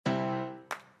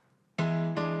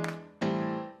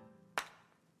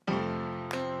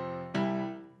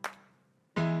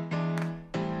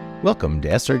Welcome to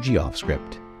SRG Off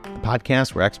Script, the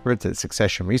podcast where experts at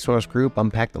Succession Resource Group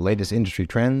unpack the latest industry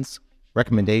trends,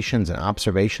 recommendations, and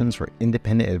observations for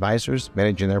independent advisors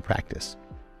managing their practice,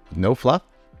 with no fluff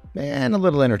and a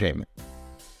little entertainment.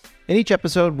 In each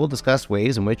episode, we'll discuss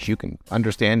ways in which you can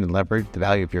understand and leverage the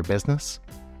value of your business,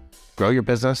 grow your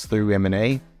business through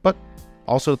M&A, but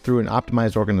also through an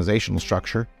optimized organizational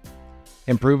structure,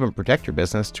 improve and protect your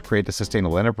business to create a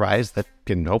sustainable enterprise that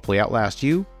can hopefully outlast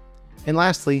you, and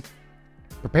lastly,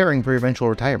 preparing for your eventual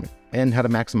retirement and how to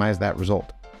maximize that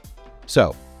result.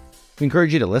 So, we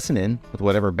encourage you to listen in with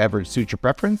whatever beverage suits your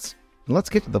preference, and let's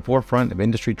get to the forefront of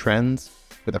industry trends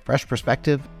with a fresh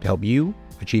perspective to help you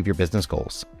achieve your business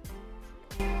goals.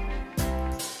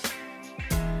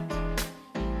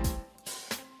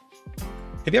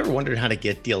 Have you ever wondered how to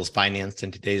get deals financed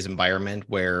in today's environment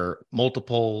where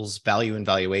multiples, value and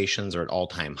valuations are at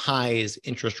all-time highs,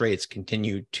 interest rates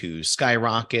continue to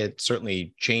skyrocket,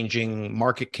 certainly changing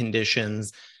market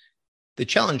conditions? The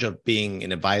challenge of being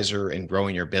an advisor and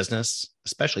growing your business,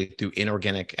 especially through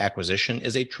inorganic acquisition,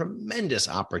 is a tremendous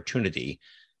opportunity,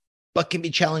 but can be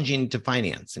challenging to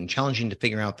finance and challenging to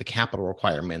figure out the capital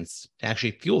requirements to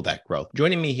actually fuel that growth.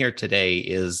 Joining me here today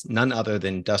is none other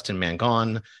than Dustin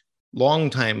Mangone,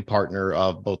 longtime partner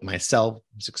of both myself,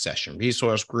 Succession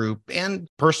Resource Group, and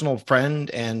personal friend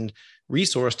and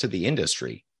resource to the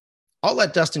industry. I'll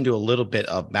let Dustin do a little bit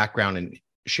of background and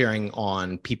sharing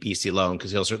on PPC loan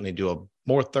because he'll certainly do a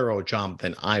more thorough job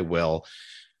than I will.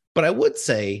 But I would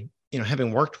say,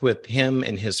 having worked with him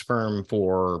and his firm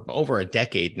for over a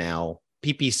decade now,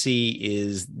 PPC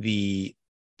is the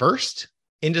first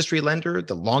industry lender,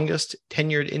 the longest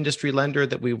tenured industry lender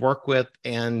that we work with.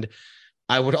 And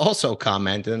I would also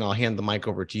comment, and then I'll hand the mic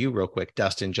over to you real quick,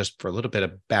 Dustin, just for a little bit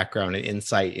of background and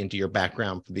insight into your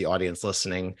background for the audience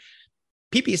listening.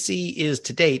 PPC is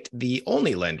to date the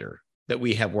only lender that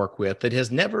we have worked with that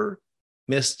has never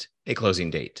missed a closing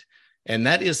date. And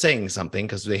that is saying something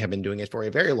because they have been doing it for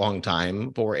a very long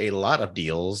time for a lot of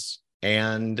deals,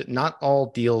 and not all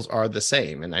deals are the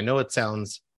same. And I know it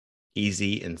sounds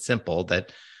easy and simple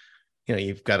that,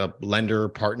 you've got a lender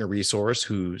partner resource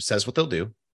who says what they'll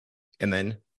do and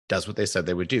then does what they said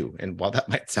they would do. And while that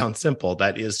might sound simple,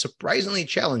 that is surprisingly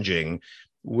challenging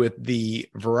with the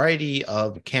variety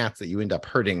of cats that you end up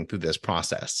hurting through this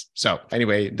process. So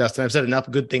anyway, Dustin, I've said enough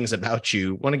good things about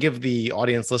you. Want to give the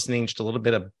audience listening just a little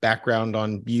bit of background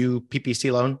on you,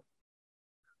 PPC Loan?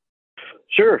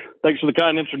 Sure. Thanks for the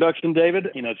kind introduction, David.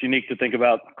 It's unique to think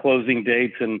about closing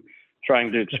dates and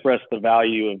trying to express the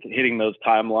value of hitting those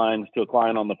timelines to a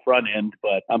client on the front end,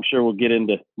 but I'm sure we'll get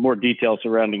into more details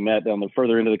surrounding that down the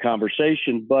further into the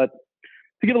conversation. But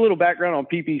to get a little background on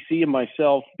PPC and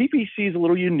myself, PPC is a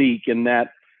little unique in that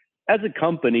as a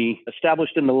company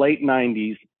established in the late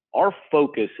 90s, our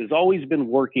focus has always been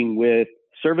working with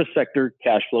service sector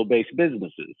cash flow based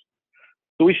businesses.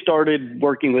 So we started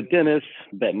working with dentists,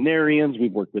 veterinarians,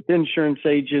 we've worked with insurance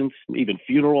agents, even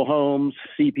funeral homes,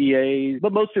 CPAs,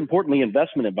 but most importantly,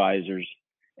 investment advisors.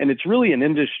 And it's really an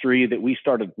industry that we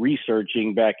started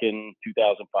researching back in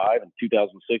 2005 and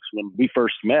 2006 when we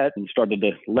first met and started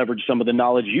to leverage some of the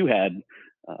knowledge you had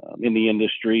in the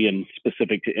industry and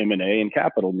specific to M&A and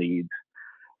capital needs.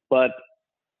 But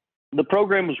the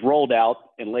program was rolled out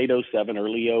in late 07,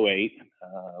 early 08.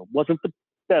 Wasn't the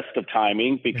best of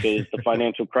timing because the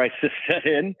financial crisis set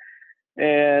in.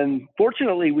 And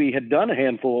fortunately, we had done a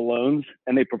handful of loans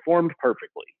and they performed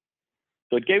perfectly.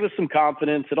 So it gave us some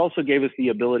confidence. It also gave us the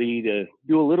ability to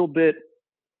do a little bit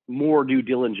more due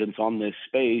diligence on this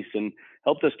space and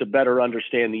helped us to better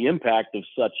understand the impact of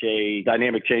such a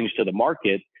dynamic change to the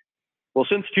market. Well,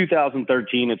 since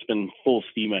 2013, it's been full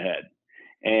steam ahead.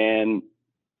 And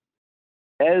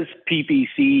as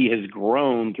PPC has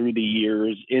grown through the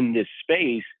years in this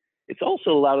space, it's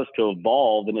also allowed us to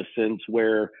evolve in a sense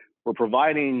where we're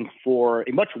providing for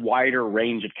a much wider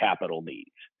range of capital needs.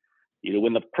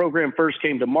 When the program first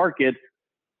came to market,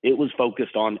 it was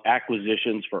focused on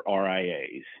acquisitions for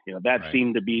RIAs. That Right.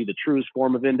 seemed to be the truest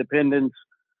form of independence.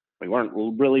 We weren't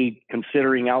really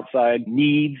considering outside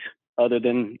needs other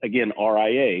than, again,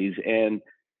 RIAs. And,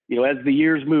 as the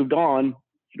years moved on,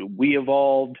 we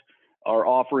evolved our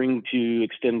offering to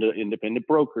extend to independent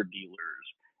broker dealers.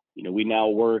 We now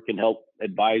work and help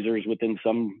advisors within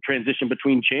some transition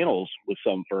between channels with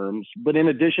some firms. But in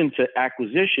addition to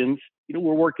acquisitions,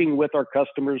 we're working with our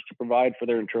customers to provide for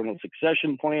their internal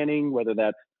succession planning, whether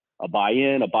that's a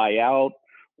buy-in, a buyout,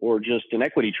 or just an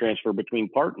equity transfer between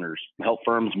partners. Help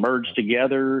firms merge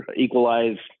together,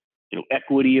 equalize,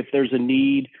 equity if there's a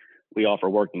need. We offer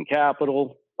working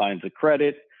capital, lines of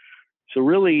credit. So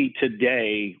really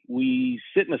today, we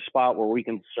sit in a spot where we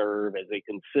can serve as a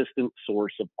consistent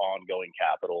source of ongoing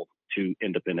capital to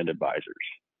independent advisors.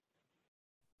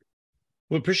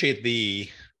 We appreciate the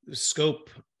scope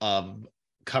of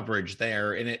coverage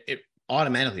there. And it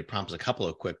automatically prompts a couple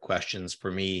of quick questions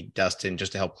for me, Dustin,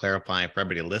 just to help clarify for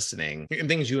everybody listening. And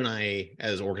things you and I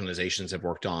as organizations have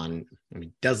worked on,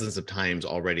 dozens of times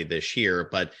already this year.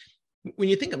 But when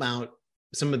you think about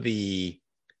some of the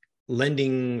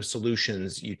lending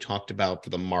solutions you talked about for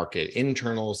the market,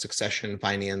 internal succession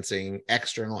financing,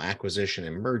 external acquisition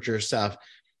and merger stuff,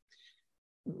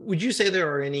 would you say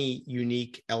there are any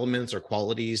unique elements or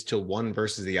qualities to one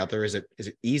versus the other? Is it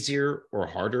easier or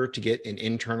harder to get an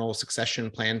internal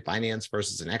succession plan finance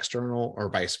versus an external, or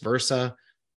vice versa?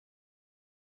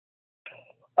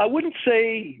 I wouldn't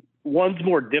say one's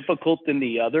more difficult than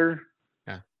the other,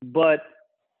 but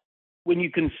when you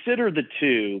consider the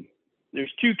two,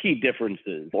 there's two key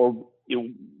differences. Or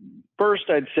first,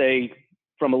 I'd say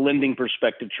from a lending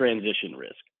perspective, transition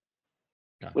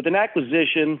risk. With an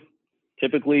acquisition,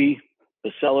 typically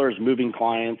the seller is moving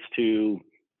clients to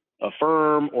a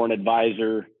firm or an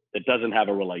advisor that doesn't have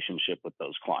a relationship with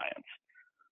those clients.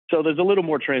 So there's a little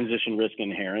more transition risk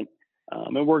inherent.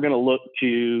 And we're going to look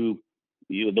to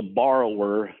the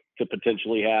borrower to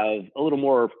potentially have a little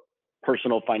more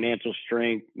personal financial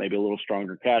strength, maybe a little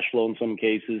stronger cash flow in some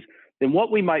cases, than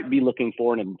what we might be looking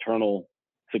for in an internal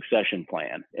succession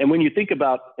plan. And when you think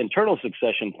about internal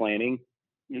succession planning,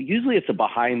 usually it's a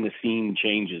behind the scene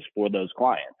changes for those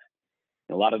clients.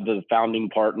 A lot of the founding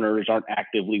partners aren't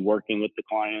actively working with the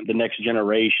client. The next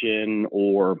generation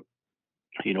or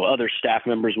other staff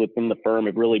members within the firm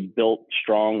have really built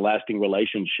strong, lasting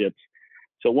relationships.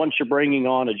 So once you're bringing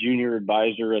on a junior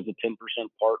advisor as a 10%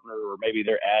 partner, or maybe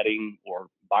they're adding or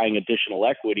buying additional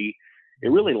equity,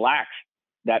 it really lacks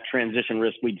that transition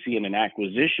risk we'd see in an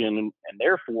acquisition, and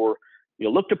therefore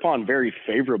looked upon very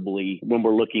favorably when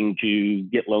we're looking to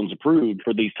get loans approved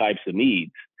for these types of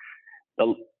needs.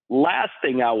 The last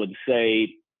thing I would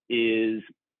say is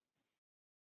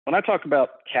when I talk about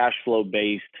cash flow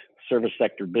based service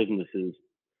sector businesses,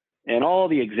 and all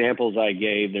the examples I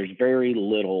gave, there's very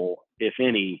little, if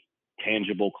any,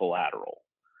 tangible collateral.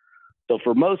 So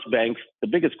for most banks, the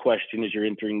biggest question as you're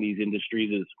entering these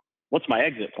industries is, what's my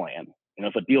exit plan?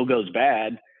 If a deal goes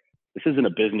bad, this isn't a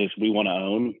business we want to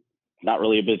own, not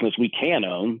really a business we can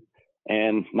own,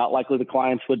 and not likely the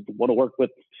clients would want to work with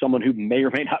someone who may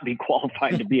or may not be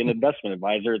qualified to be an investment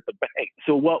advisor at the bank.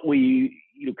 So what we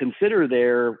consider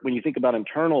there when you think about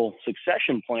internal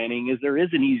succession planning is there is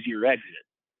an easier exit.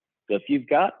 So if you've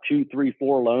got 2, 3,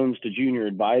 4 loans to junior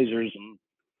advisors and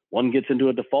one gets into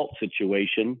a default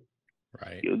situation,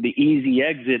 right, the easy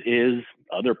exit is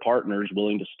other partners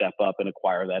willing to step up and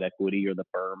acquire that equity, or the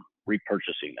firm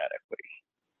repurchasing that equity.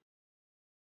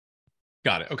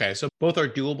 Got it. Okay. So both are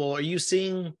doable. Are you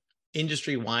seeing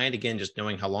industry-wide, again, just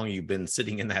knowing how long you've been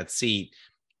sitting in that seat,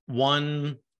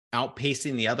 one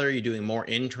outpacing the other? Are you doing more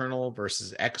internal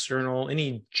versus external?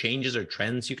 Any changes or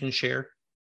trends you can share?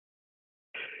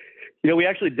 We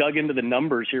actually dug into the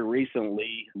numbers here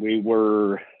recently. There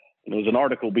was an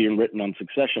article being written on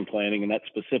succession planning, and that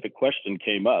specific question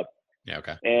came up. Yeah.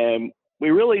 Okay. And we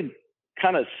really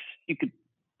you could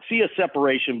see a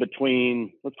separation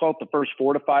between, let's call it the first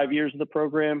 4 to 5 years of the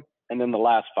program, and then the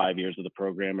last 5 years of the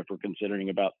program, if we're considering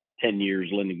about 10 years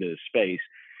lending to this space.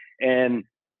 And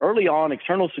early on,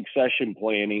 external succession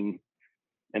planning,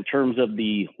 in terms of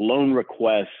the loan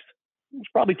request, it's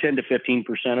probably 10 to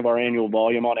 15% of our annual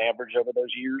volume on average over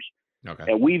those years. Okay.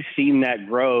 And we've seen that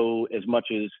grow as much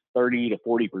as 30 to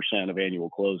 40% of annual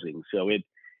closings. So it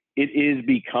is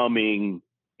becoming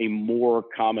a more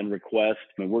common request.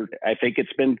 I think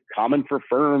it's been common for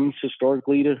firms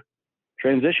historically to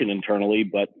transition internally,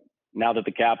 but now that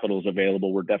the capital is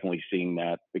available, we're definitely seeing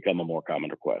that become a more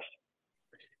common request.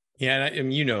 Yeah, and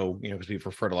because we've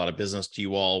referred a lot of business to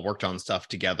you all, worked on stuff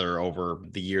together over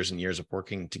the years and years of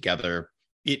working together.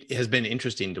 It has been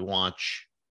interesting to watch,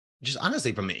 just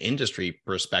honestly from an industry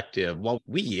perspective. While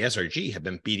we, SRG, have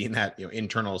been beating that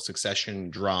internal succession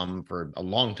drum for a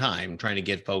long time, trying to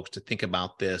get folks to think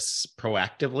about this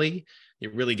proactively.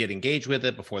 You really get engaged with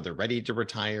it before they're ready to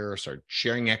retire, or start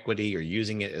sharing equity, or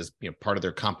using it as part of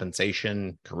their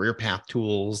compensation, career path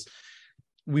tools.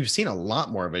 We've seen a lot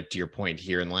more of it, to your point,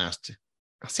 here in the last,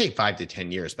 I'll say 5 to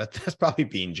 10 years, but that's probably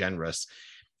being generous.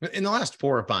 In the last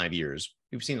 4 or 5 years,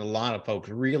 we've seen a lot of folks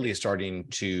really starting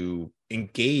to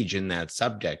engage in that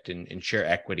subject and share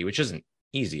equity, which isn't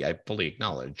easy, I fully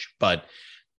acknowledge, but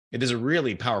it is a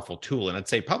really powerful tool. And I'd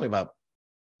say probably about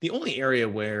the only area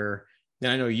where,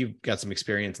 and I know you've got some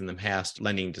experience in the past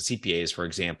lending to CPAs, for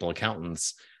example,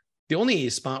 accountants, The only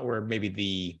spot where maybe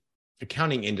the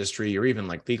accounting industry or even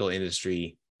like legal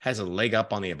industry has a leg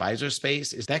up on the advisor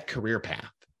space is that career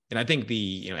path. And I think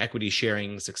the equity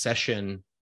sharing, succession,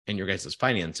 and your guys'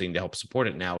 financing to help support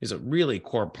it now is a really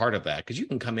core part of that, because you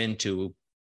can come into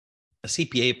a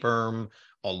CPA firm,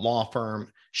 a law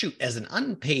firm, shoot, as an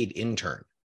unpaid intern,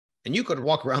 and you could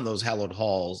walk around those hallowed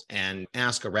halls and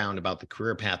ask around about the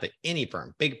career path at any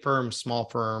firm, big firm, small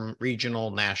firm, regional,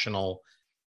 national.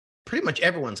 Pretty much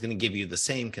everyone's going to give you the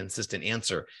same consistent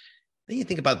answer. Then you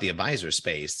think about the advisor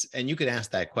space, and you could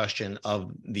ask that question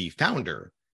of the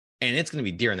founder, and it's going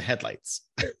to be deer in the headlights.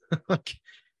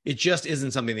 It just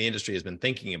isn't something the industry has been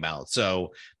thinking about.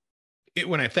 So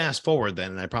when I fast forward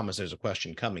then, and I promise there's a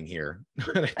question coming here,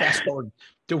 when I fast forward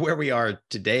to where we are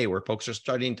today, where folks are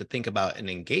starting to think about and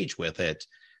engage with it,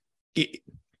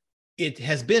 it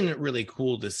has been really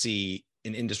cool to see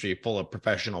an industry full of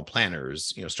professional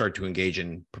planners, start to engage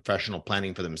in professional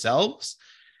planning for themselves.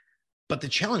 But the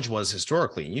challenge was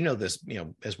historically, and this,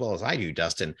 as well as I do,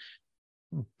 Dustin,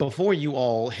 before you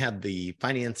all had the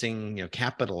financing,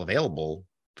 capital available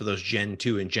for those Gen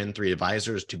 2 and Gen 3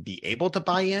 advisors to be able to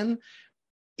buy in,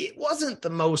 it wasn't the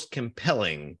most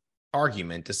compelling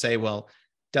argument to say, well,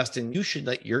 Dustin, you should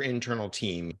let your internal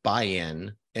team buy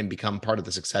in and become part of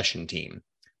the succession team.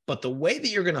 But the way that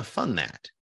you're going to fund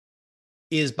that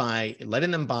is by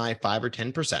letting them buy 5 or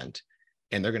 10%,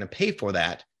 and they're going to pay for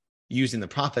that using the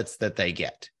profits that they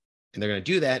get. And they're going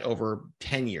to do that over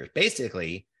 10 years.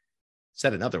 Basically,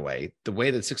 said another way, the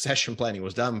way that succession planning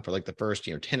was done for like the first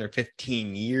 10 or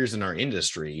 15 years in our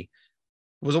industry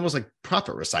was almost like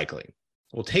profit recycling.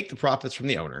 We'll take the profits from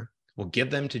the owner, we'll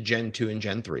give them to Gen 2 and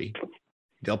Gen 3.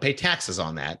 They'll pay taxes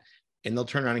on that, and they'll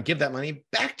turn around and give that money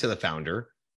back to the founder,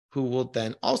 who will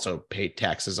then also pay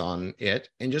taxes on it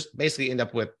and just basically end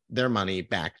up with their money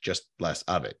back, just less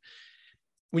of it.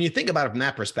 When you think about it from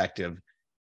that perspective,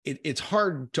 it's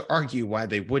hard to argue why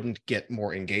they wouldn't get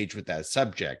more engaged with that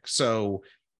subject. So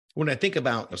when I think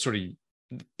about sort of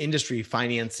industry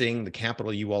financing, the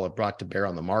capital you all have brought to bear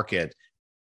on the market,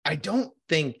 I don't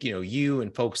think, you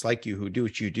and folks like you who do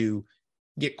what you do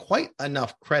get quite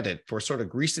enough credit for sort of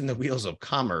greasing the wheels of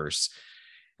commerce.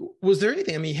 Was there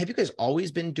anything, have you guys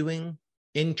always been doing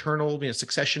internal,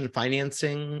 succession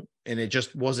financing, and it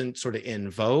just wasn't sort of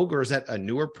in vogue, or is that a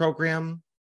newer program?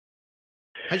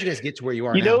 How'd you guys get to where you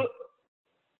are now?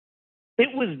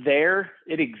 It was there.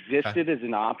 It existed as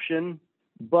an option,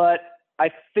 but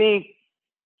I think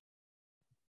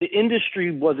the industry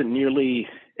wasn't nearly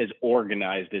as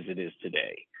organized as it is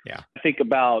today. Yeah. I think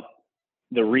about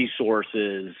the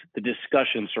resources, the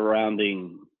discussion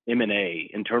surrounding M&A,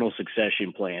 internal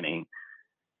succession planning.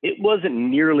 It wasn't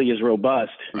nearly as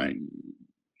robust. Right.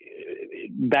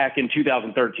 Back in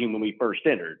 2013 when we first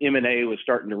entered. M&A was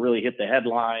starting to really hit the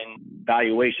headline.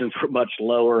 Valuations were much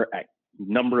lower.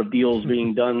 Number of deals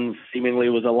being done seemingly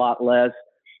was a lot less.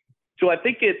 So I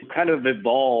think it kind of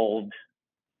evolved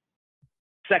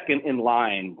second in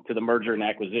line to the merger and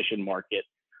acquisition market.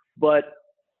 But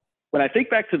when I think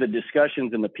back to the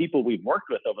discussions and the people we've worked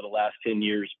with over the last 10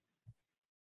 years,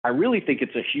 I really think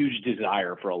it's a huge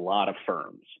desire for a lot of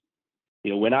firms.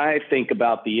 When I think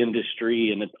about the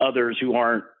industry and others who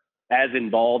aren't as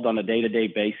involved on a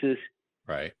day-to-day basis,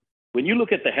 right? When you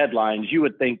look at the headlines, you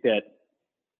would think that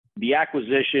the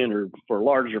acquisition, or for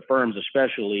larger firms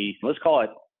especially, let's call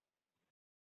it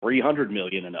 $300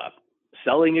 million and up,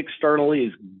 selling externally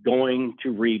is going to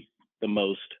reap the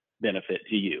most benefit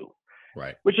to you.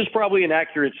 Right. Which is probably an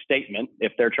accurate statement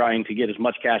if they're trying to get as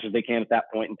much cash as they can at that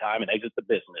point in time and exit the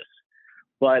business.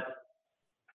 But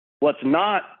what's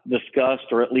not discussed,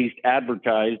 or at least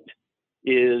advertised,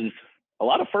 is a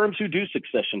lot of firms who do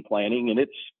succession planning, and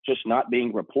it's just not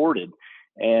being reported.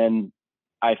 And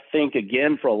I think,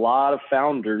 again, for a lot of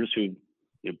founders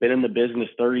who've been in the business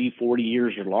 30, 40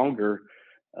 years or longer,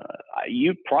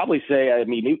 you'd probably say,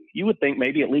 you would think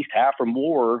maybe at least half or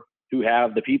more who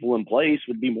have the people in place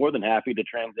would be more than happy to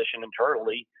transition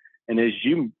internally. And as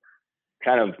you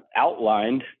kind of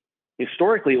outlined,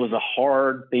 historically, it was a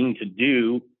hard thing to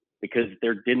do because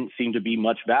there didn't seem to be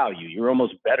much value. You're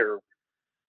almost better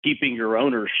keeping your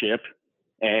ownership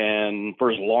and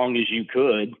for as long as you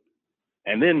could,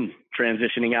 and then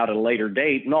transitioning out at a later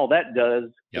date. And all that does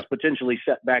is potentially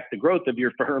set back the growth of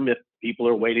your firm if people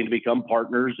are waiting to become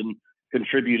partners and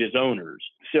contribute as owners.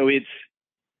 So it's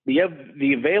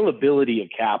the availability of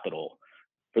capital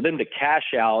for them to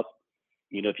cash out.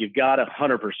 If you've got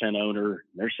 100% owner,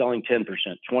 they're selling 10%,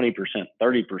 20%,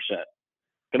 30%.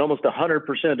 In almost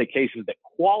 100% of the cases that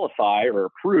qualify or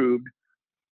approved,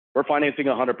 we're financing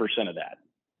 100% of that.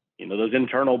 Those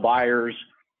internal buyers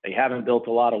They haven't built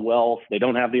a lot of wealth. They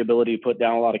don't have the ability to put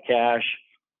down a lot of cash.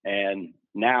 And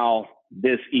now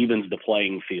this evens the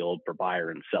playing field for buyer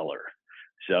and seller.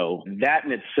 So that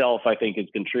in itself, I think, has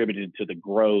contributed to the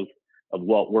growth of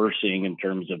what we're seeing in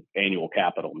terms of annual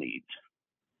capital needs.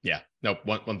 Yeah, no,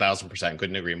 1000%.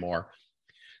 Couldn't agree more.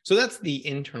 So that's the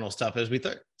internal stuff. As we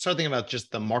start thinking about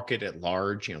just the market at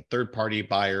large, third-party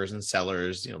buyers and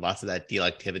sellers, lots of that deal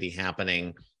activity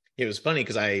happening. It was funny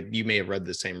because you may have read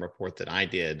the same report that I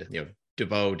did. Dave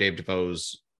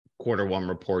DeVoe's Q1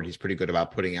 report. He's pretty good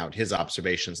about putting out his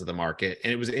observations of the market,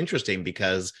 and it was interesting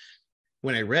because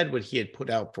when I read what he had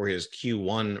put out for his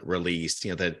Q1 release,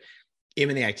 that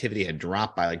M&A activity had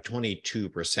dropped by like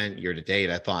 22% year to date.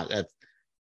 I thought that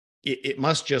it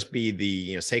must just be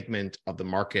the segment of the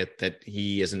market that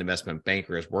he as an investment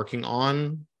banker is working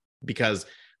on, because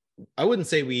I wouldn't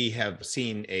say we have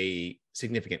seen a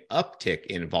significant uptick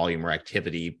in volume or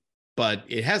activity, but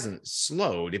it hasn't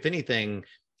slowed. If anything,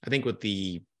 I think with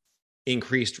the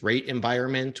increased rate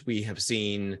environment, we have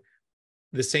seen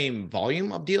the same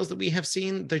volume of deals that we have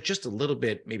seen. They're just a little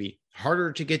bit maybe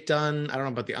harder to get done. I don't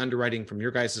know about the underwriting from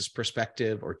your guys'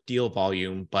 perspective or deal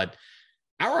volume, but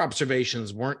our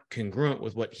observations weren't congruent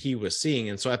with what he was seeing.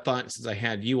 And so I thought, since I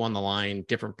had you on the line,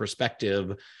 different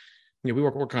perspective, we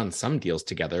work on some deals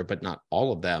together, but not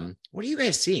all of them. What are you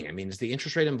guys seeing? I mean, is the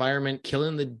interest rate environment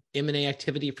killing the M&A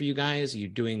activity for you guys? Are you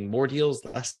doing more deals,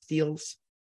 less deals?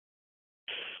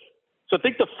 So I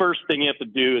think the first thing you have to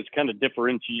do is kind of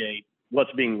differentiate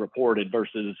what's being reported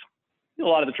versus a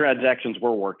lot of the transactions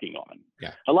we're working on.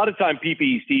 Yeah. A lot of time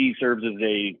PPC serves as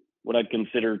what I'd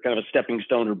consider kind of a stepping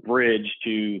stone or bridge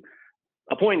to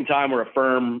a point in time where a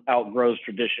firm outgrows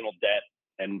traditional debt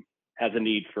and has a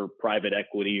need for private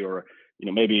equity or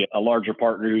maybe a larger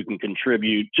partner who can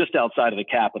contribute just outside of the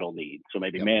capital need. So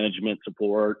maybe management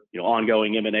support,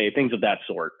 ongoing M&A, things of that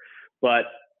sort. But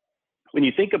when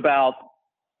you think about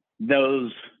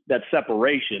that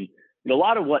separation, a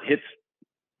lot of what hits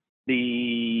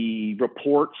the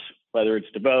reports, whether it's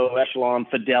DeVoe, Echelon,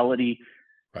 Fidelity,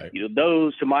 right,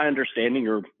 those, to my understanding,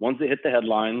 are ones that hit the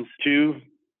headlines. Two,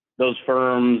 those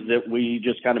firms that we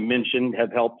just kind of mentioned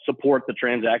have helped support the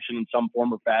transaction in some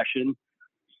form or fashion.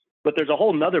 But there's a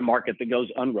whole nother market that goes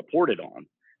unreported on.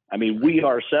 I mean, we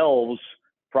ourselves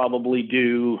probably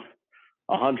do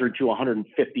 100 to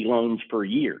 150 loans per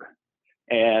year,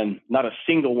 and not a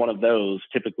single one of those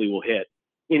typically will hit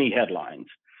any headlines.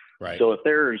 Right. So if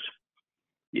there's,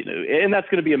 and that's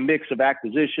going to be a mix of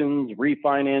acquisitions,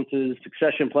 refinances,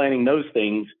 succession planning, those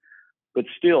things. But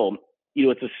still,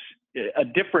 it's a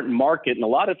different market. And a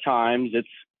lot of times it's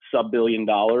sub-$1 billion,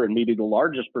 and maybe the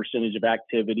largest percentage of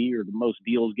activity or the most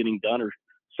deals getting done are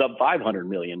sub-$500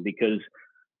 million, because,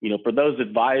 for those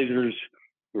advisors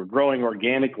who are growing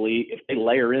organically, if they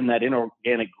layer in that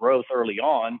inorganic growth early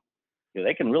on,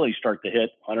 they can really start to hit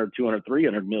 100, 200,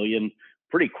 300 million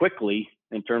pretty quickly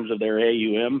in terms of their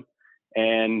AUM,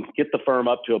 and get the firm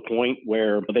up to a point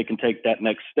where they can take that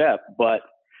next step. But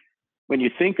when you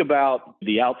think about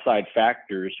the outside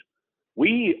factors,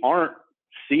 we aren't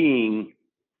seeing,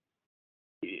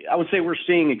 I would say we're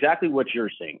seeing exactly what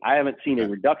you're seeing. I haven't seen a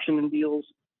reduction in deals.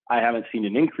 I haven't seen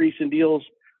an increase in deals.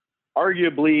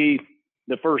 Arguably,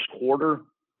 the first quarter,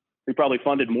 we probably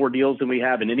funded more deals than we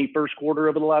have in any first quarter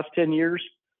over the last 10 years.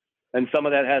 And some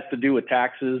of that has to do with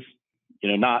taxes,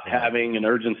 not having an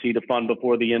urgency to fund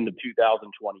before the end of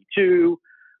 2022.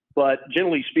 But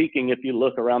generally speaking, if you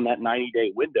look around that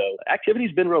 90-day window,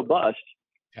 activity's been robust.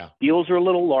 Yeah. Deals are a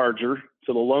little larger.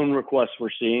 So the loan requests we're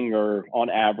seeing are on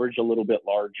average a little bit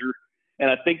larger. And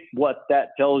I think what that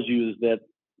tells you is that,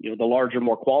 the larger,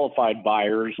 more qualified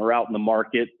buyers are out in the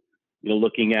market,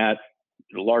 looking at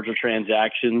larger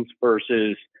transactions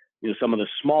versus, some of the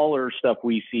smaller stuff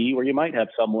we see where you might have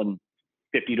someone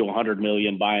 50 to 100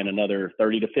 million buying another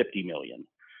 30 to 50 million.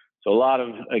 So a lot of,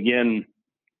 again,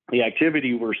 the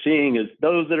activity we're seeing is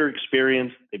those that are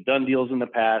experienced, they've done deals in the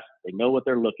past, they know what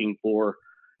they're looking for,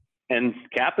 and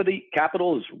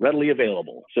capital is readily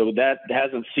available. So that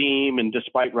hasn't seemed, and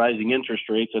despite rising interest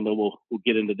rates, and we'll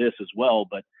get into this as well,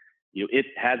 but it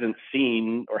hasn't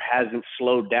seen or hasn't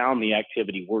slowed down the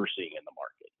activity we're seeing in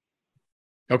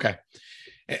the market.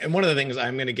 Okay. And one of the things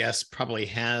I'm going to guess probably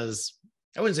has,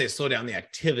 I wouldn't say slow down the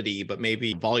activity, but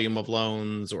maybe volume of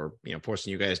loans, or,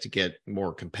 forcing you guys to get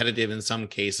more competitive in some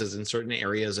cases in certain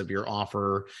areas of your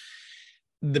offer.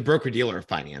 The broker-dealer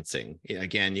financing,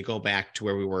 again, you go back to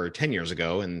where we were 10 years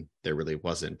ago, and there really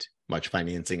wasn't much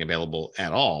financing available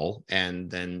at all. And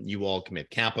then you all commit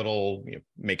capital,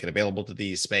 make it available to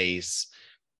the space.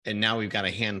 And now we've got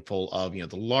a handful of, the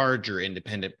larger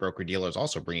independent broker-dealers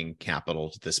also bringing capital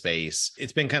to the space.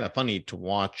 It's been kind of funny to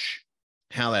watch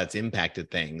how that's impacted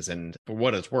things. And for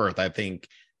what it's worth, I think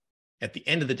at the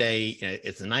end of the day,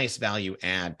 it's a nice value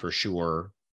add for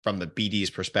sure from the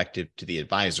BD's perspective to the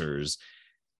advisors.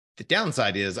 The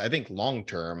downside is, I think long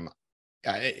term,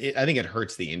 I think it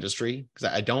hurts the industry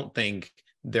because I don't think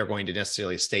they're going to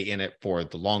necessarily stay in it for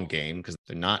the long game because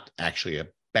they're not actually a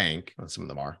bank. Well, some of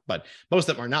them are, but most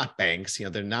of them are not banks.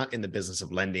 They're not in the business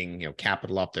of lending,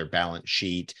 capital off their balance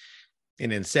sheet.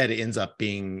 And instead, it ends up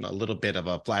being a little bit of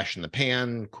a flash in the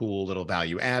pan, cool little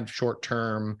value add short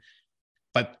term.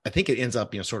 But I think it ends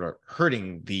up, sort of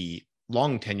hurting the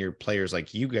long tenured players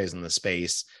like you guys in the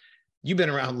space. You've been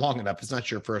around long enough. It's not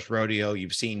your first rodeo.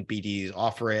 You've seen BDs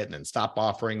offer it and then stop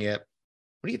offering it.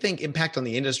 What do you think impact on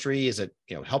the industry? Is it,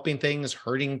 helping things,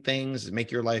 hurting things? Does it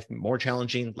make your life more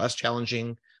challenging, less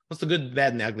challenging? What's the good,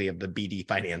 bad, and ugly of the BD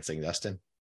financing, Dustin?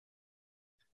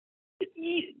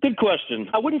 Good question.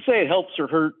 I wouldn't say it helps or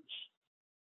hurts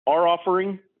our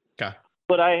offering, okay,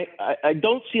 but I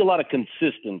don't see a lot of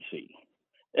consistency.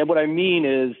 And what I mean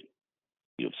is,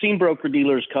 you've seen broker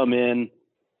dealers come in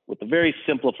with a very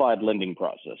simplified lending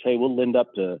process. Hey, we'll lend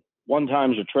up to 1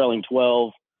 times or trailing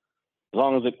 12. As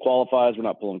long as it qualifies, we're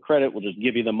not pulling credit. We'll just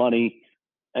give you the money.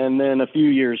 And then a few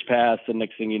years pass, and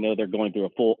next thing you know, they're going through a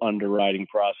full underwriting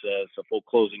process, a full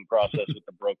closing process with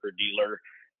the broker dealer.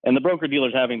 And the broker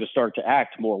dealer's having to start to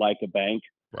act more like a bank.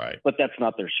 Right. But that's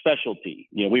not their specialty.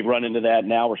 We've run into that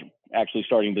now. We're actually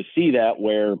starting to see that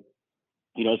where,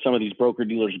 some of these broker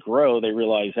dealers grow. They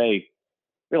realize, hey,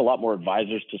 we have a lot more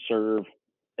advisors to serve.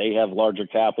 They have larger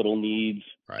capital needs.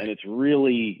 Right. And it's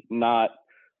really not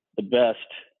the best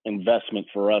investment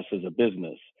for us as a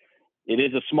business. It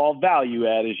is a small value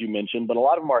add, as you mentioned, but a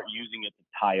lot of them aren't using it to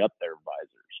tie up their advisors.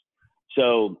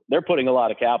 So they're putting a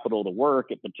lot of capital to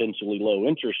work at potentially low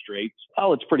interest rates.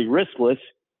 Oh, it's pretty riskless.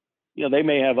 They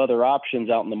may have other options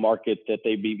out in the market that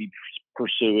they may be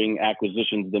pursuing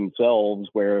acquisitions themselves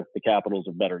where the capitals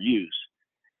are better use.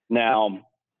 Now,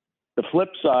 the flip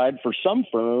side for some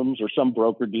firms or some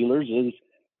broker dealers is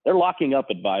they're locking up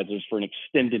advisors for an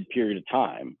extended period of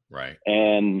time. Right.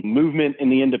 And movement in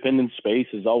the independent space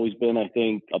has always been, I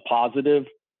think, a positive.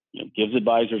 Gives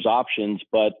advisors options,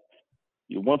 but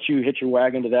once you hitch your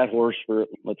wagon to that horse for,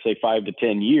 let's say, 5 to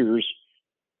 10 years,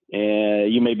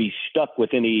 you may be stuck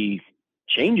with any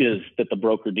changes that the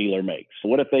broker dealer makes. So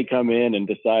what if they come in and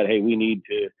decide, hey, we need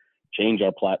to change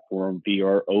our platform via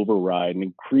our override and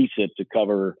increase it to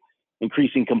cover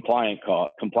increasing compliance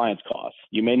costs?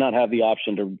 You may not have the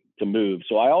option to move.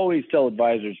 So I always tell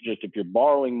advisors, just if you're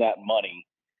borrowing that money,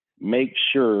 make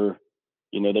sure,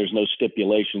 there's no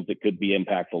stipulations that could be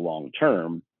impactful long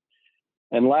term.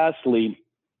 And lastly,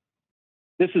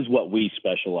 this is what we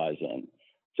specialize in.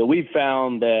 So we've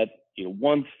found that,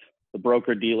 once the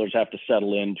broker dealers have to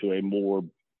settle into a more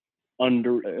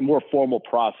formal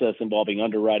process involving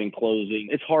underwriting, closing,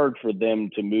 it's hard for them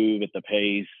to move at the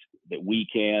pace that we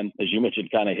can, as you mentioned,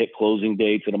 kind of hit closing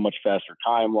dates at a much faster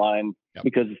timeline. Yep.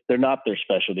 Because they're not their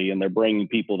specialty and they're bringing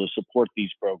people to support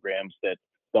these programs that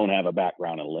don't have a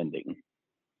background in lending.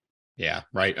 Yeah,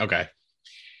 right. Okay.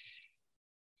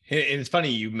 And it's funny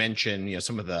you mentioned,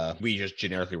 some of we just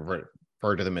generically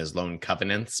refer to them as loan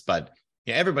covenants, but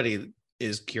everybody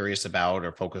is curious about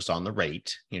or focused on the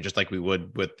rate, just like we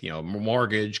would with,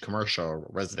 mortgage, commercial,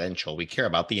 residential. We care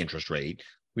about the interest rate.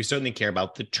 We certainly care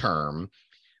about the term,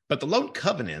 but the loan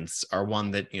covenants are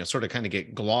one that, sort of kind of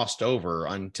get glossed over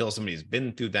until somebody's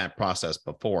been through that process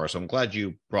before. So I'm glad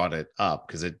you brought it up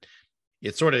because it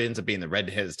sort of ends up being the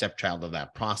redheaded stepchild of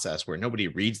that process where nobody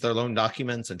reads their loan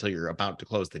documents until you're about to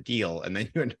close the deal. And then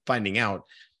you end up finding out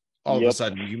all of a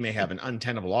sudden you may have an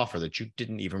untenable offer that you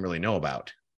didn't even really know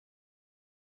about.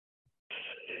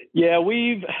 Yeah,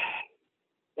 and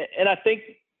I think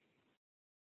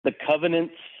the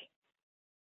covenants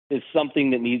is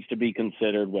something that needs to be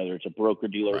considered, whether it's a broker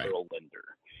dealer right. or a lender.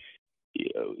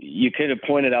 You could have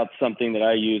pointed out something that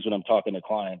I use when I'm talking to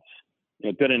clients.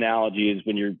 A good analogy is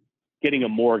when you're getting a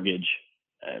mortgage,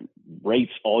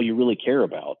 rates all you really care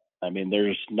about. I mean,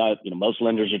 there's not, most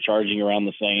lenders are charging around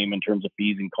the same in terms of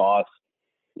fees and costs.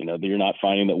 You're not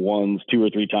finding that one's 2 or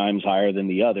 3 times higher than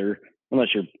the other, unless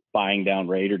you're buying down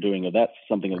rate or doing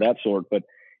something of that sort. But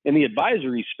in the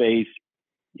advisory space,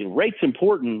 rate's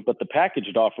important, but the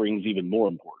packaged offering is even more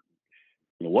important.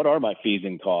 What are my fees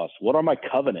and costs? What are my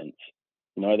covenants?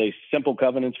 Are they simple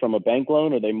covenants from a bank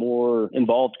loan? Are they more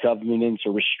involved covenants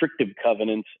or restrictive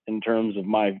covenants in terms of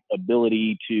my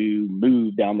ability to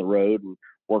move down the road and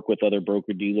work with other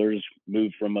broker dealers,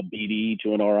 move from a BD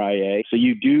to an RIA? So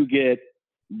you do get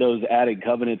those added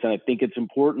covenants, and I think it's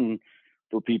important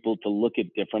for people to look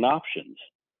at different options.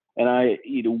 And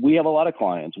we have a lot of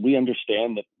clients. We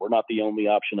understand that we're not the only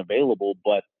option available,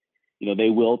 but they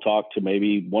will talk to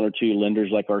maybe one or two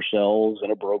lenders like ourselves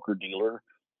and a broker dealer,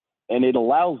 and it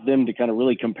allows them to kind of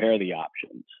really compare the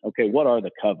options. Okay, what are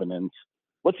the covenants?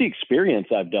 What's the experience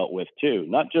I've dealt with too?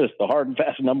 Not just the hard and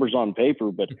fast numbers on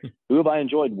paper, but who have I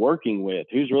enjoyed working with?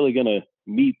 Who's really going to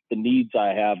meet the needs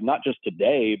I have, not just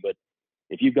today, but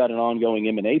if you've got an ongoing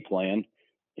M&A plan,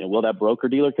 will that broker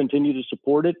dealer continue to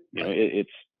support it? It's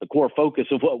the core focus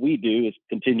of what we do is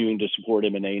continuing to support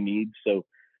M&A needs. So,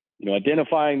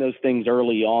 identifying those things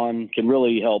early on can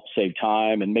really help save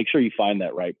time and make sure you find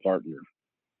that right partner.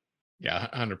 Yeah,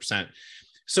 100%.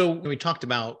 So we talked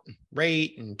about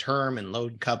rate and term and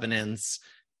loan covenants.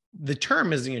 The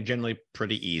term is generally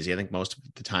pretty easy. I think most of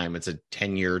the time it's a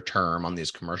 10-year term on these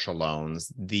commercial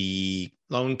loans. The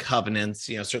loan covenants,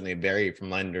 certainly vary from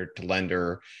lender to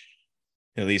lender.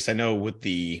 At least I know with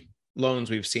the loans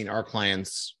we've seen our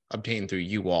clients obtain through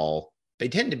you all, they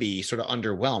tend to be sort of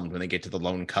underwhelmed when they get to the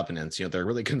loan covenants. They're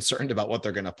really concerned about what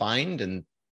they're going to find, and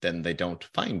then they don't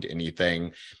find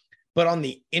anything. But on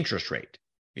the interest rate,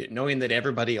 knowing that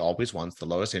everybody always wants the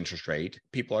lowest interest rate,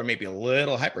 people are maybe a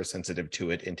little hypersensitive to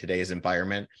it in today's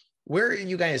environment. Where are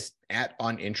you guys at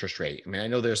on interest rate? I mean, I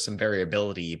know there's some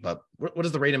variability, but what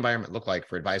does the rate environment look like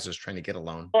for advisors trying to get a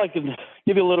loan? Well, I can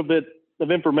give you a little bit of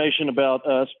information about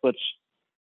us, but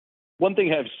one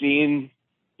thing I've seen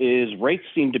is rates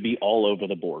seem to be all over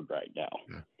the board right now.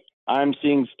 Yeah. I'm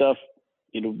seeing stuff,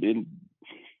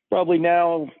 probably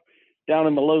now down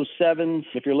in the low sevens.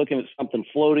 If you're looking at something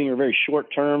floating or very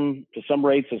short term, to some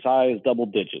rates as high as double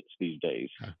digits these days.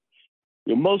 Huh.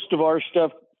 Most of our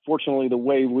stuff, fortunately, the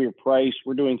way we're priced,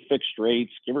 we're doing fixed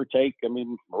rates, give or take,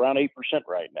 around 8%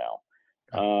 right now.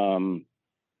 Huh.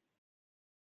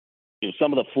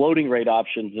 Some of the floating rate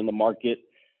options in the market,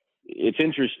 it's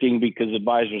interesting because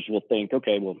advisors will think,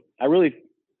 okay, well, I really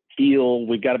feel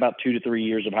we've got about 2 to 3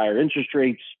 years of higher interest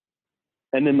rates,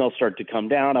 and then they'll start to come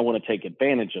down. I want to take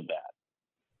advantage of that.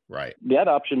 Right. That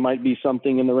option might be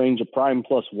something in the range of prime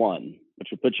plus 1, which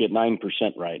would put you at 9%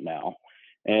 right now.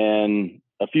 And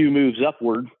a few moves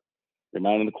upward, you're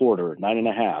 9.25%,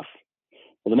 9.5%.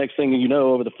 Well, the next thing you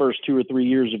know, over the first 2 or 3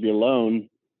 years of your loan,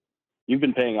 you've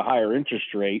been paying a higher interest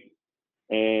rate,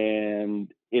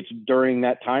 and it's during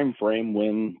that time frame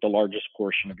when the largest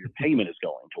portion of your payment is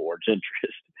going towards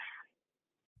interest.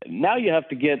 Now you have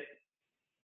to get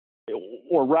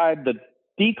or ride the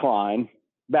decline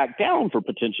back down for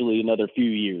potentially another few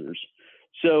years.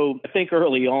 So I think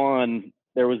early on,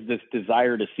 there was this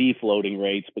desire to see floating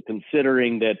rates, but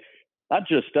considering that not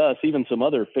just us, even some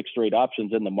other fixed rate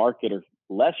options in the market are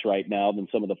less right now than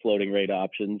some of the floating rate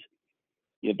options,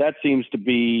 that seems to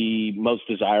be most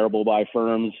desirable by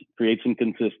firms, create some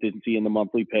consistency in the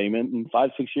monthly payment. And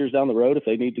 5-6 years down the road, if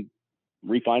they need to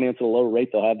refinance at a lower rate,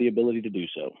 they'll have the ability to do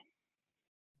so.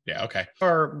 Yeah, okay.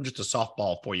 Or just a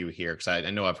softball for you here, because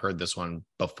I know I've heard this one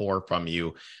before from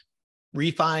you.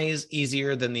 Refi is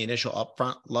easier than the initial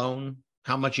upfront loan.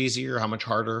 How much easier? How much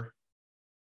harder?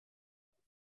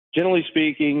 Generally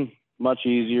speaking, much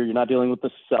easier. You're not dealing with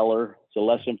the seller, so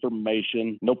less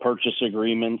information, no purchase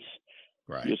agreements.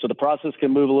 Right. So the process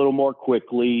can move a little more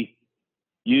quickly.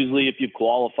 Usually, if you've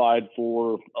qualified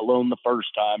for a loan the first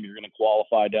time, you're going to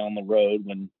qualify down the road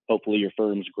when hopefully your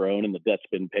firm's grown and the debt's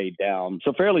been paid down.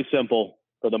 So fairly simple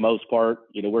for the most part.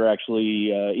 We're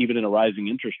actually, even in a rising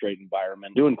interest rate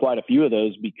environment, doing quite a few of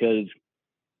those because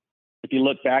if you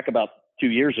look back about 2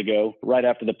 years ago, right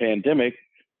after the pandemic,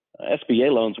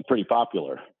 SBA loans were pretty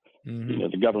popular.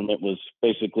 Mm-hmm. The government was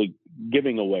basically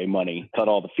giving away money, cut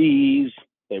all the fees.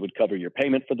 They would cover your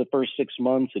payment for the first 6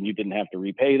 months and you didn't have to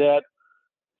repay that.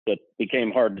 It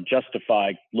became hard to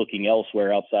justify looking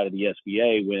elsewhere outside of the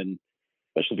SBA when,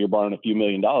 especially if you're borrowing a few $1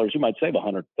 million, you might save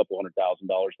couple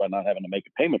 $100,000 by not having to make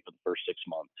a payment for the first 6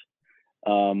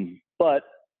 months. But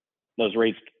those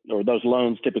rates or those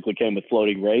loans typically came with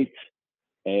floating rates,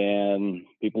 and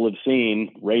people have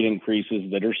seen rate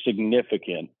increases that are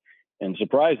significant. And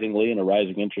surprisingly, in a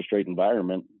rising interest rate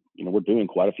environment, we're doing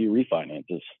quite a few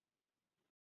refinances.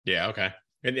 Yeah. Okay.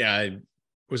 And yeah, I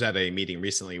was at a meeting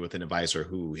recently with an advisor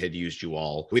who had used you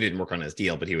all. We didn't work on his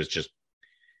deal, but he was just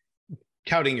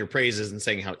touting your praises and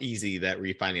saying how easy that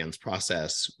refinance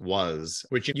process was,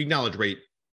 which you acknowledge rate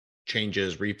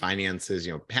changes, refinances,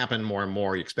 happen more and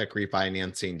more. You expect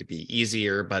refinancing to be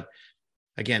easier, but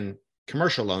again,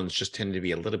 commercial loans just tend to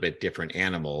be a little bit different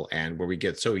animal. And where we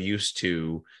get so used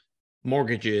to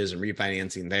mortgages and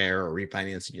refinancing there or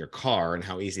refinancing your car and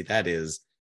how easy that is,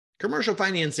 commercial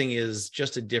financing is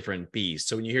just a different beast.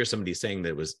 So when you hear somebody saying that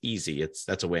it was easy,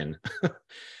 that's a win.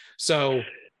 So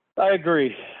I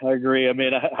agree. I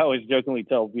mean, I always jokingly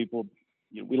tell people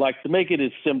we like to make it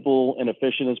as simple and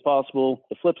efficient as possible.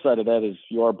 The flip side of that is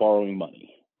you are borrowing money.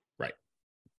 Right.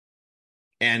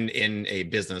 And in a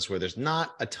business where there's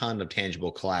not a ton of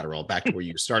tangible collateral, back to where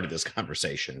you started this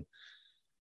conversation.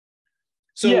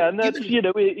 So yeah, and that's,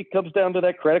 it comes down to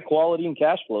that credit quality and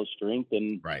cash flow strength.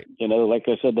 And, right. Like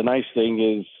I said, the nice thing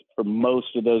is for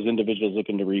most of those individuals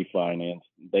looking to refinance,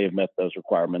 they have met those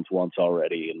requirements once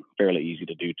already and fairly easy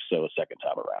to do so a second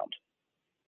time around.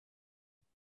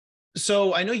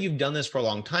 So I know you've done this for a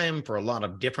long time for a lot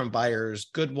of different buyers,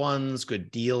 good ones,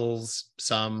 good deals,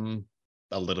 some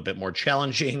a little bit more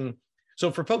challenging.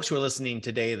 So for folks who are listening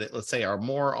today that, let's say, are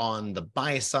more on the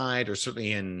buy side or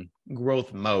certainly in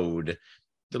growth mode,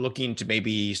 they're looking to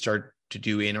maybe start to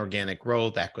do inorganic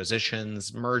growth,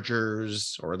 acquisitions,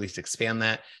 mergers, or at least expand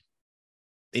that.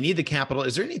 They need the capital.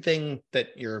 Is there anything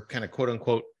that your kind of quote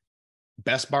unquote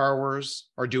best borrowers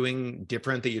are doing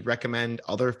different that you'd recommend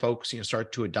other folks,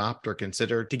 start to adopt or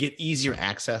consider to get easier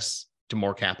access to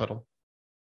more capital?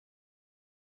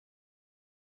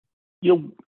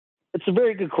 It's a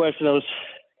very good question. I was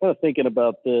kind of thinking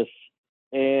about this,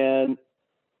 and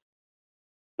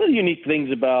one of the unique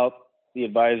things about the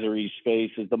advisory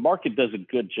space is the market does a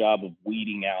good job of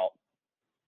weeding out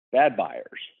bad buyers.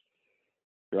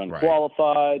 You're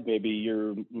unqualified, right. Maybe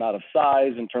you're not of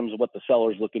size in terms of what the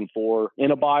seller's looking for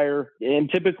in a buyer. And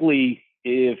typically,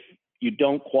 if you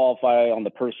don't qualify on the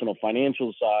personal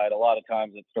financial side, a lot of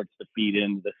times it starts to feed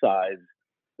into the size,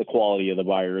 the quality of the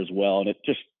buyer as well. And it's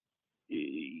just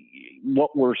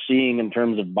what we're seeing in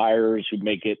terms of buyers who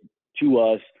make it to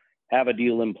us, have a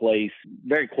deal in place,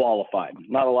 very qualified,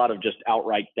 not a lot of just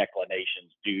outright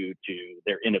declinations due to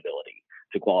their inability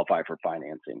to qualify for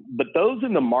financing. But those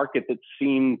in the market that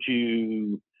seem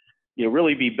to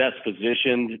really be best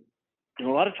positioned, a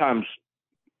lot of times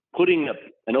putting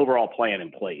an overall plan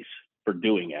in place for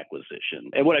doing acquisition.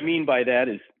 And what I mean by that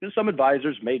is some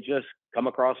advisors may just come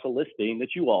across a listing that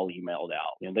you all emailed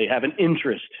out. They have an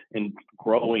interest in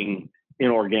growing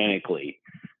inorganically.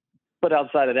 But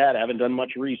outside of that, haven't done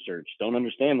much research, don't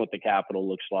understand what the capital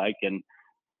looks like, and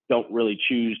don't really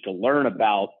choose to learn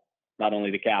about not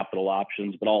only the capital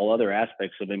options, but all other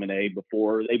aspects of M&A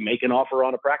before they make an offer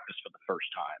on a practice for the first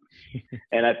time.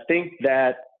 And I think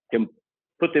that can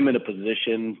put them in a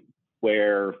position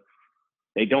where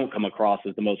they don't come across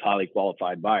as the most highly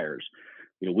qualified buyers.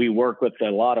 We work with a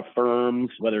lot of firms,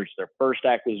 whether it's their first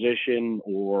acquisition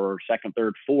or second,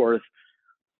 third, fourth,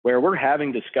 where we're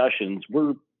having discussions,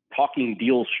 we're talking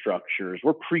deal structures,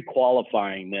 we're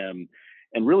pre-qualifying them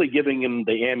and really giving them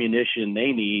the ammunition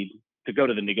they need to go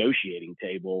to the negotiating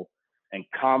table and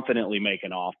confidently make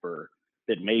an offer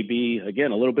that may be,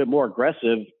 again, a little bit more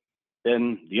aggressive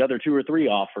than the other 2 or 3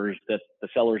 offers that the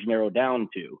sellers narrowed down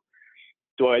to.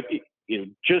 So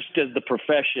just as the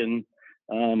profession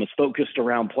is focused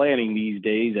around planning these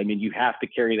days, I mean, you have to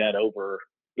carry that over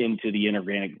into the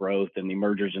inorganic growth and the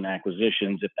mergers and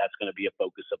acquisitions if that's going to be a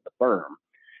focus of the firm.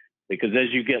 Because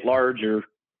as you get larger,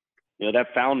 that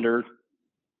founder,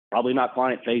 probably not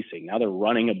client facing. Now they're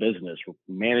running a business,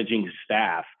 managing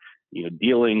staff,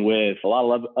 dealing with a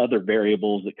lot of other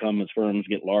variables that come as firms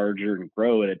get larger and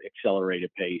grow at an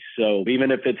accelerated pace. So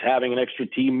even if it's having an extra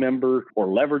team member or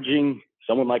leveraging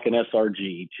someone like an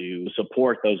SRG to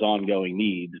support those ongoing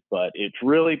needs, but it's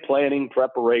really planning,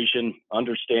 preparation,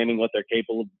 understanding what they're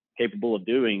capable of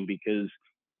doing, because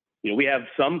we have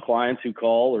some clients who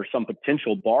call, or some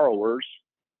potential borrowers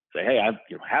say, hey, I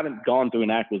haven't gone through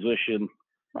an acquisition.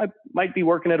 I might be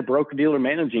working at a broker dealer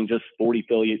managing just 40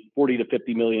 to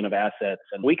 50 million of assets.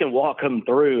 And we can walk them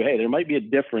through, hey, there might be a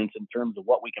difference in terms of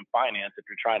what we can finance if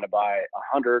you're trying to buy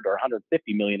 100 or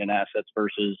 150 million in assets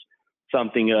versus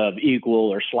something of equal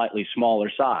or slightly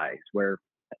smaller size where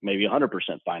maybe 100%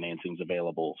 financing is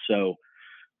available. So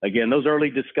again, those early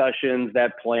discussions,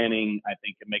 that planning, I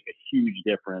think can make a huge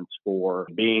difference for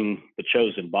being the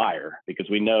chosen buyer, because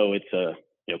we know it's a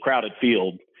crowded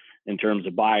field in terms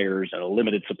of buyers and a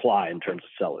limited supply in terms of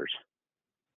sellers.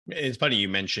 It's funny you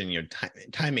mentioned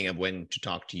timing of when to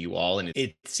talk to you all, and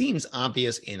it seems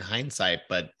obvious in hindsight,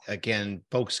 but again,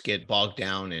 folks get bogged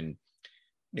down in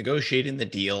negotiating the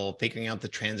deal, figuring out the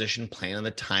transition plan and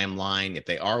the timeline. If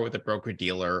they are with a broker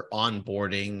dealer,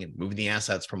 onboarding and moving the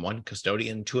assets from one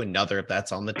custodian to another, if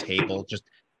that's on the table, just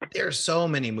there are so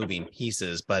many moving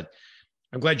pieces. But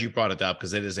I'm glad you brought it up,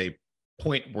 because it is a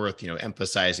point worth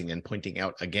emphasizing and pointing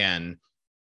out again.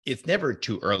 It's never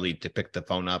too early to pick the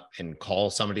phone up and call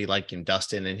somebody like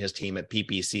Dustin and his team at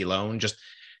PPC Loan. Just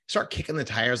start kicking the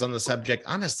tires on the subject.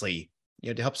 Honestly,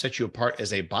 to help set you apart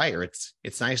as a buyer,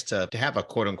 it's nice to have a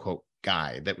quote unquote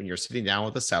guide that when you're sitting down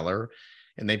with a seller,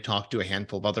 and they've talked to a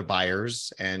handful of other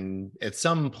buyers. And at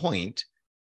some point,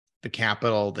 the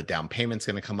capital, the down payment's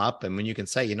going to come up. And when you can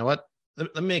say, you know what,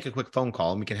 let me make a quick phone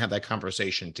call and we can have that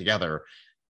conversation together,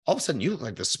 all of a sudden you look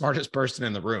like the smartest person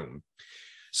in the room.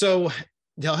 So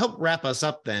to help wrap us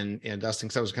up then, and Dustin,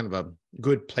 because that was kind of a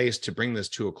good place to bring this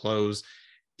to a close.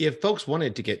 If folks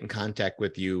wanted to get in contact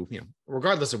with you,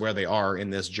 regardless of where they are in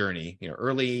this journey,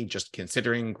 early, just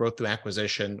considering growth through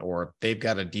acquisition, or they've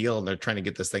got a deal and they're trying to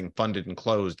get this thing funded and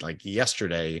closed like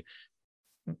yesterday,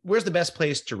 where's the best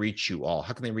place to reach you all?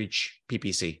 How can they reach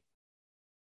PPC?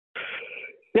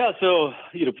 Yeah, so,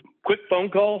 quick phone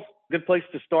call, good place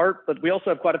to start. But we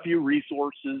also have quite a few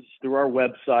resources through our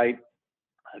website.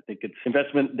 I think it's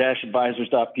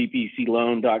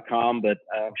investment-advisors.ppcloan.com, but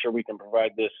I'm sure we can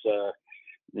provide this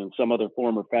in some other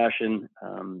form or fashion.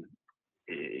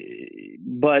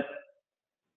 But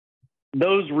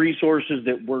those resources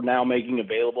that we're now making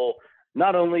available,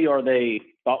 not only are they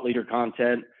thought leader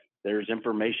content, there's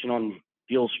information on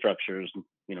deal structures,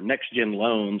 next gen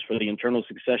loans for the internal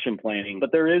succession planning,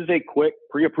 but there is a quick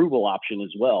pre-approval option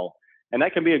as well. And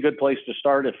that can be a good place to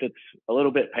start if it's a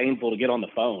little bit painful to get on the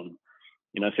phone.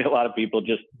 I see a lot of people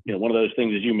just, one of those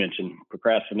things, as you mentioned,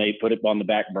 procrastinate, put it on the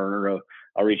back burner.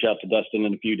 I'll reach out to Dustin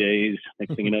in a few days.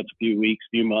 Next thing you know, it's a few weeks,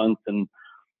 few months, and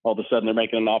all of a sudden they're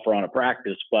making an offer on a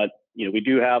practice. But, we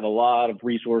do have a lot of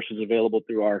resources available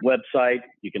through our website.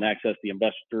 You can access the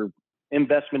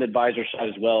investment advisor site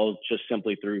as well, just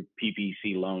simply through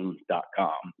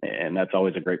ppcloan.com. And that's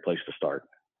always a great place to start.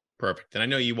 Perfect. And I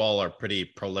know you all are pretty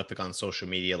prolific on social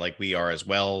media like we are as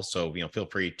well. So, feel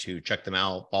free to check them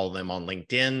out, follow them on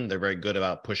LinkedIn. They're very good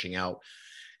about pushing out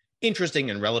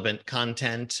interesting and relevant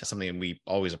content, something we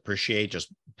always appreciate,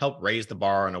 just help raise the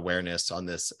bar and awareness on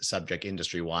this subject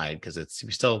industry-wide, because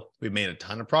we've made a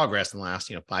ton of progress in the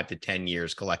last, 5 to 10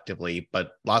 years collectively,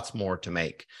 but lots more to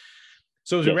make.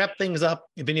 So as we wrap things up,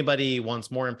 if anybody wants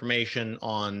more information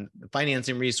on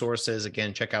financing resources,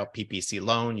 again, check out PPC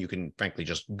Loan. You can frankly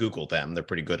just Google them. They're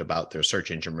pretty good about their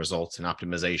search engine results and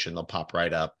optimization. They'll pop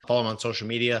right up. Follow them on social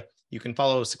media. You can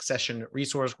follow Succession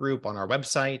Resource Group on our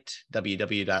website,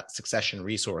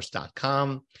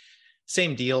 www.successionresource.com.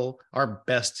 Same deal. Our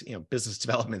best, business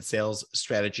development sales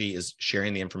strategy is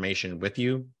sharing the information with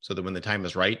you so that when the time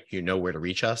is right, you know where to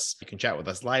reach us. You can chat with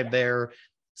us live there.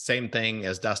 Same thing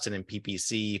as Dustin and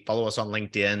PPC. Follow us on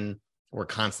LinkedIn. We're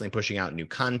constantly pushing out new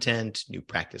content, new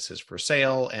practices for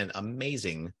sale, and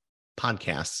amazing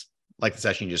podcasts like the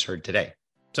session you just heard today.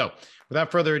 So without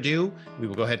further ado, we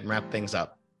will go ahead and wrap things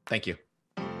up. Thank you.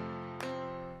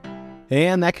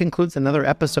 And that concludes another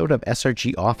episode of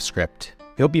SRG Off Script.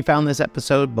 I hope you found this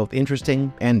episode both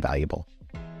interesting and valuable.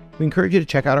 We encourage you to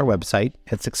check out our website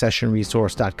at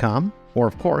successionresource.com, or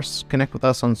of course, connect with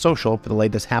us on social for the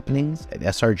latest happenings at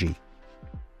SRG.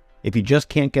 If you just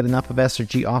can't get enough of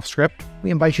SRG Off Script, we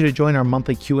invite you to join our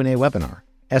monthly Q&A webinar,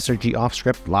 SRG Off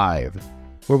Script Live,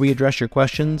 where we address your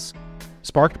questions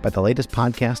sparked by the latest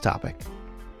podcast topic.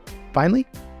 Finally,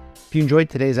 if you enjoyed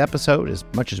today's episode as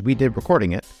much as we did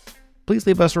recording it, please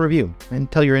leave us a review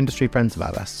and tell your industry friends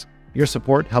about us. Your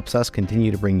support helps us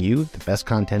continue to bring you the best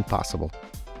content possible.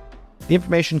 The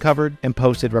information covered and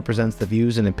posted represents the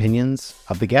views and opinions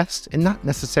of the guest and not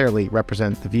necessarily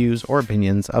represent the views or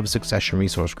opinions of Succession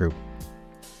Resource Group.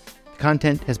 The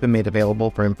content has been made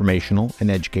available for informational and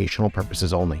educational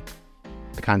purposes only.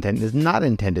 The content is not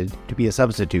intended to be a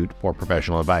substitute for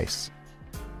professional advice.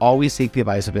 Always seek the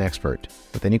advice of an expert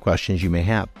with any questions you may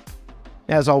have.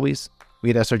 As always,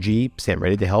 we at SRG stand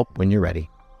ready to help when you're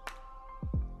ready.